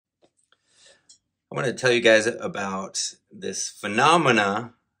I want to tell you guys about this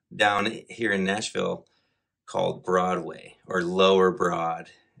phenomena down here in Nashville called Broadway, or Lower Broad,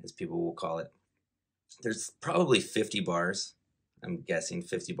 as people will call it. There's probably 50 bars. I'm guessing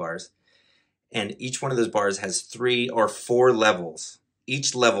 50 bars. And each one of those bars has 3 or 4 levels.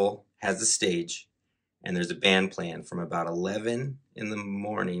 Each level has a stage, and there's a band playing from about 11 in the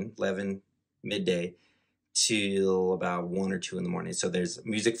morning, 11 midday, till about 1 or 2 in the morning. So there's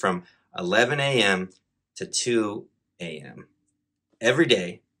music from 11 a.m. to 2 a.m. every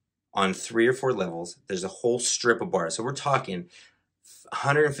day on 3 or 4 levels. There's a whole strip of bars. So we're talking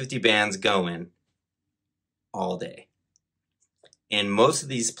 150 bands going all day. And most of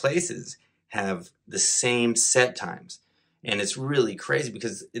these places have the same set times. And it's really crazy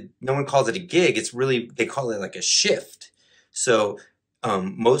because no one calls it a gig. It's really, they call it like a shift. So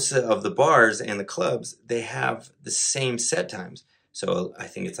most of the bars and the clubs, they have the same set times. So I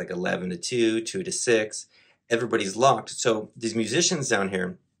think it's like 11 to 2, 2 to 6. Everybody's locked. So these musicians down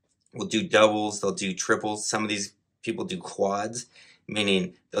here will do doubles, they'll do triples. Some of these people do quads,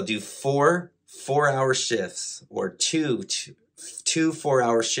 meaning they'll do four-hour shifts or two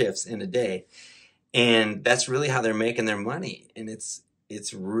 4-hour shifts in a day. And that's really how they're making their money. And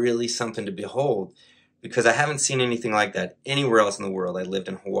it's really something to behold, because I haven't seen anything like that anywhere else in the world. I lived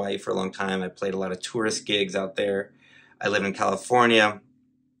in Hawaii for a long time. I played a lot of tourist gigs out there. I live in California,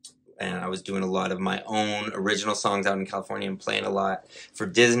 and I was doing a lot of my own original songs out in California and playing a lot for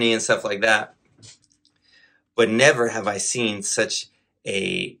Disney and stuff like that. But never have I seen such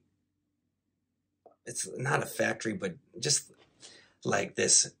a, it's not a factory, but just like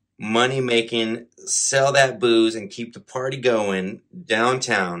this money-making, sell that booze and keep the party going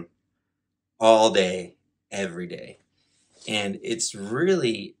downtown all day, every day. And it's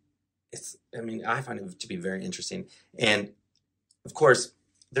really, I find it to be very interesting. And of course,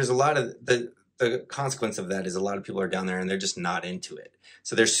 there's a lot of, the consequence of that is a lot of people are down there and they're just not into it.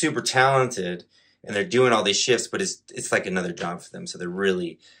 So they're super talented and they're doing all these shifts, but it's like another job for them. So they're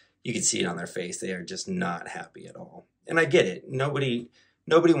really, you can see it on their face. They are just not happy at all. And I get it. Nobody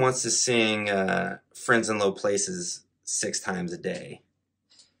wants to sing Friends in Low Places 6 times a day.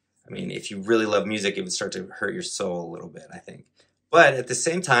 I mean, if you really love music, it would start to hurt your soul a little bit, I think. But at the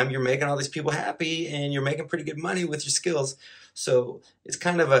same time, you're making all these people happy and you're making pretty good money with your skills. So it's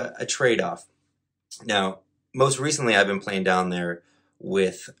kind of a trade-off. Now, most recently, I've been playing down there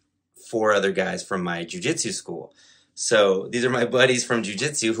with 4 other guys from my jiu-jitsu school. So these are my buddies from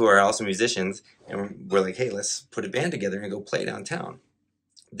jiu-jitsu who are also musicians. And we're like, hey, let's put a band together and go play downtown.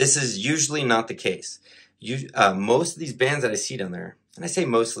 This is usually not the case. Most of these bands that I see down there, and I say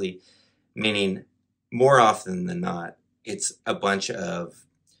mostly, meaning more often than not, it's a bunch of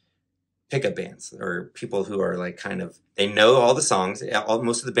pickup bands or people who are like kind of, they know all the songs.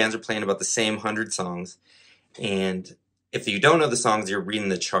 Most of the bands are playing about the same 100 songs. And if you don't know the songs, you're reading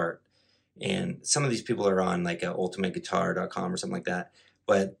the chart. And some of these people are on like ultimateguitar.com or something like that.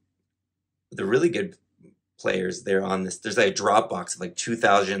 But the really good players, they're on this, there's like a Dropbox of like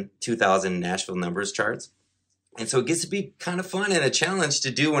 2000 Nashville numbers charts. And so it gets to be kind of fun and a challenge to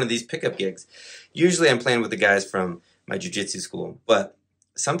do one of these pickup gigs. Usually I'm playing with the guys from my jiu-jitsu school, but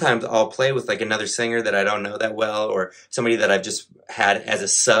sometimes I'll play with like another singer that I don't know that well, or somebody that I've just had as a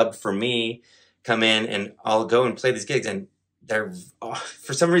sub for me come in, and I'll go and play these gigs, and they're,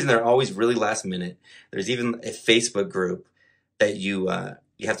 for some reason, they're always really last minute. There's even a Facebook group that you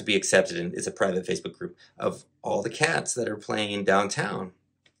have to be accepted in. It's a private Facebook group of all the cats that are playing downtown.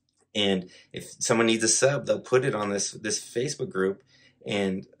 And if someone needs a sub, they'll put it on this Facebook group,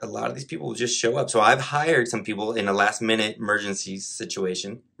 and a lot of these people will just show up. So I've hired some people in a last minute emergency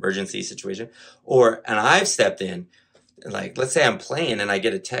situation, and I've stepped in. Like, let's say I'm playing and I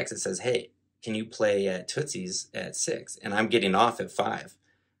get a text that says, hey, can you play at Tootsie's at 6? And I'm getting off at 5.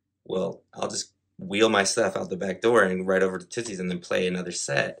 Well, I'll just wheel my stuff out the back door and right over to Tootsie's and then play another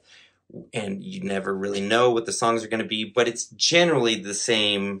set. And you never really know what the songs are going to be, but it's generally the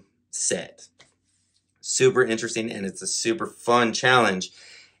same set. Super interesting, and it's a super fun challenge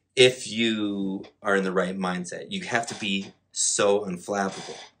if you are in the right mindset. You have to be so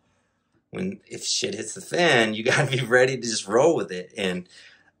unflappable. If shit hits the fan, you got to be ready to just roll with it. And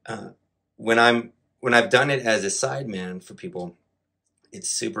when I've done it as a sideman for people, it's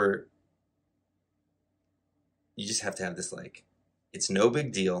super, you just have to have this, like, it's no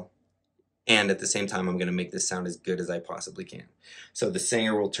big deal. And at the same time, I'm going to make this sound as good as I possibly can. So the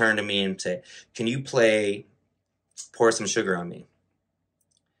singer will turn to me and say, can you play Pour Some Sugar on Me?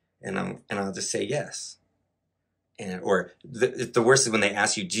 And I'll just say yes. Or the worst is when they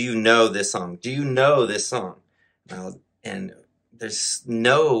ask you, do you know this song? Do you know this song? And there's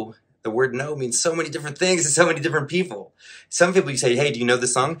no the word no means so many different things to so many different people. Some people, you say, hey, do you know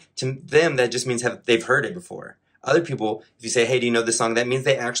this song? To them, that just means they've heard it before. Other people, if you say, hey, do you know this song? That means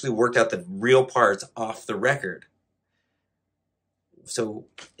they actually worked out the real parts off the record. So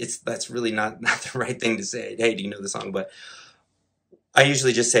that's really not the right thing to say. Hey, do you know the song? But I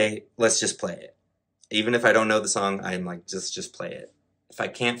usually just say, let's just play it. Even if I don't know the song, I'm like, just play it. If I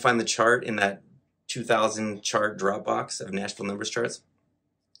can't find the chart in that 2000 chart Dropbox of Nashville numbers charts,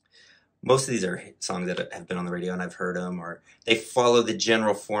 most of these are songs that have been on the radio and I've heard them, or they follow the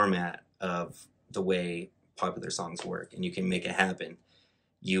general format of the way popular songs work, and you can make it happen.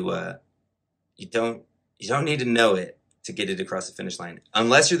 You don't need to know it to get it across the finish line,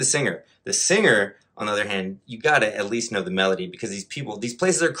 unless you're the singer. The singer, on the other hand, you gotta at least know the melody, because these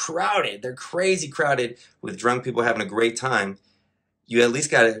places are crowded. They're crazy crowded with drunk people having a great time. You at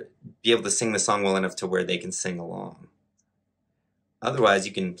least gotta be able to sing the song well enough to where they can sing along. Otherwise,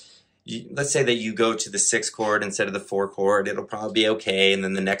 let's say that you go to the 6th chord instead of the 4 chord. It'll probably be okay, and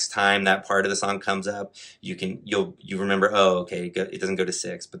then the next time that part of the song comes up, you remember, oh, okay, it doesn't go to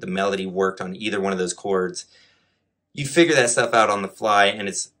 6, but the melody worked on either one of those chords. You figure that stuff out on the fly, and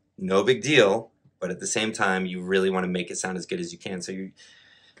it's no big deal, but at the same time, you really want to make it sound as good as you can. So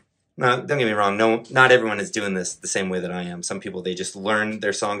don't get me wrong, not everyone is doing this the same way that I am. Some people, they just learn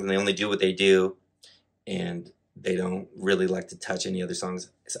their songs and they only do what they do, and they don't really like to touch any other songs.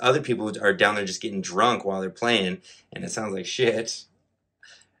 So other people are down there just getting drunk while they're playing, and it sounds like shit.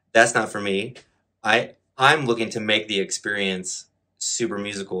 That's not for me. I'm looking to make the experience super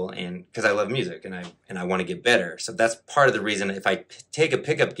musical, and because I love music and I want to get better. So that's part of the reason. If I take a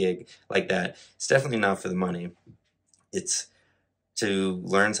pickup gig like that, it's definitely not for the money. It's to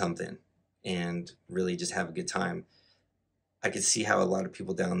learn something and really just have a good time. I could see how a lot of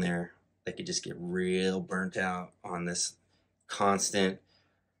people down there, they could just get real burnt out on this constant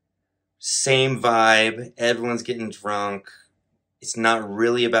same vibe. Everyone's getting drunk. It's not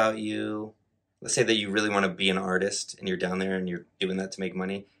really about you. Let's say that you really want to be an artist and you're down there and you're doing that to make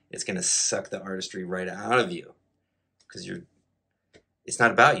money. It's going to suck the artistry right out of you, because it's not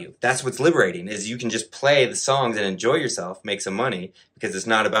about you. That's what's liberating, is you can just play the songs and enjoy yourself, make some money, because it's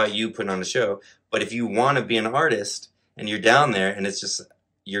not about you putting on a show. But if you want to be an artist and you're down there and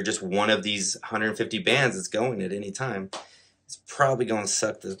you're just one of these 150 bands that's going at any time, it's probably going to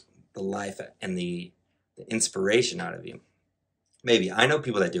suck the life and the inspiration out of you. Maybe. I know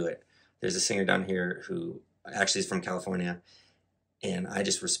people that do it. There's a singer down here who actually is from California, and I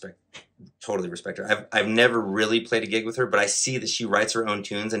just totally respect her. I've never really played a gig with her, but I see that she writes her own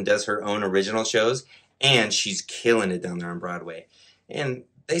tunes and does her own original shows, and she's killing it down there on Broadway. And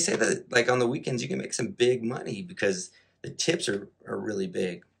they say that, like, on the weekends you can make some big money because the tips are really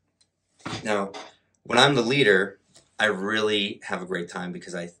big. Now, when I'm the leader, I really have a great time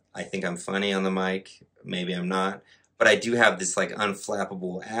because I think I'm funny on the mic. Maybe I'm not. But I do have this like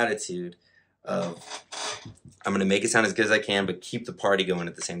unflappable attitude of I'm going to make it sound as good as I can, but keep the party going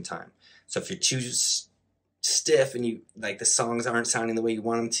at the same time. So if you're too stiff and the songs aren't sounding the way you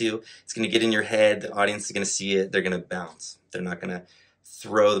want them to, it's going to get in your head. The audience is going to see it. They're going to bounce. They're not going to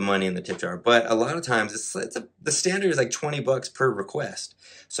throw the money in the tip jar. But a lot of times the standard is like $20 per request.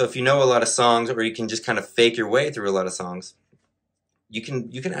 So if you know a lot of songs, or you can just kind of fake your way through a lot of songs, you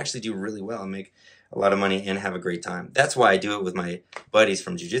can actually do really well and make a lot of money and have a great time. That's why I do it with my buddies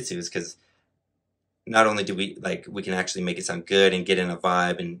from jiu-jitsu, is because not only do we can actually make it sound good and get in a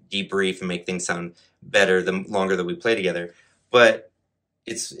vibe and debrief and make things sound better the longer that we play together, but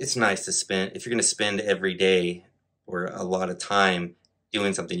it's nice to spend, if you're going to spend every day or a lot of time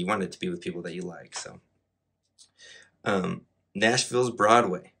doing something, you want it to be with people that you like. So Nashville's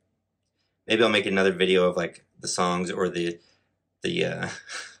Broadway. Maybe I'll make another video of like the songs or the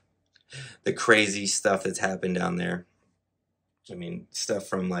crazy stuff that's happened down there. I mean, stuff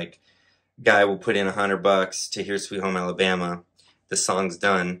from like, guy will put in $100 to hear Sweet Home Alabama. The song's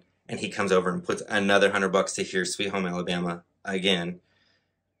done, and he comes over and puts another $100 to hear Sweet Home Alabama again.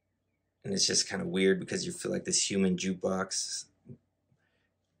 And it's just kind of weird because you feel like this human jukebox.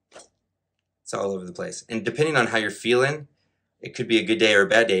 It's all over the place. And depending on how you're feeling, it could be a good day or a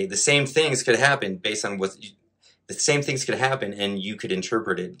bad day. The same things could happen based on the same things could happen, and you could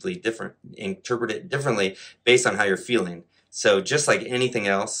interpret it differently based on how you're feeling. So just like anything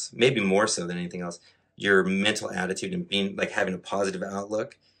else, maybe more so than anything else, your mental attitude and being like having a positive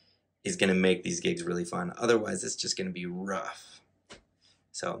outlook is going to make these gigs really fun. Otherwise, it's just going to be rough.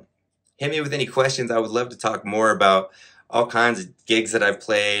 So hit me with any questions. I would love to talk more about all kinds of gigs that I've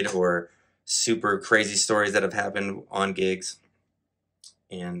played or super crazy stories that have happened on gigs.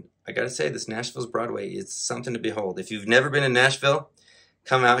 And I got to say, this Nashville's Broadway is something to behold. If you've never been in Nashville,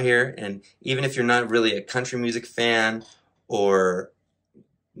 come out here, and even if you're not really a country music fan or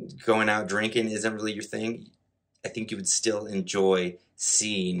going out drinking isn't really your thing, I think you would still enjoy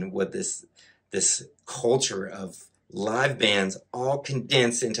seeing what this culture of live bands all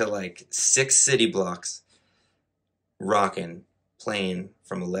condensed into like 6 city blocks, rocking, playing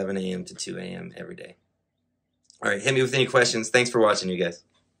from 11 a.m. to 2 a.m. every day. All right, hit me with any questions. Thanks for watching, you guys.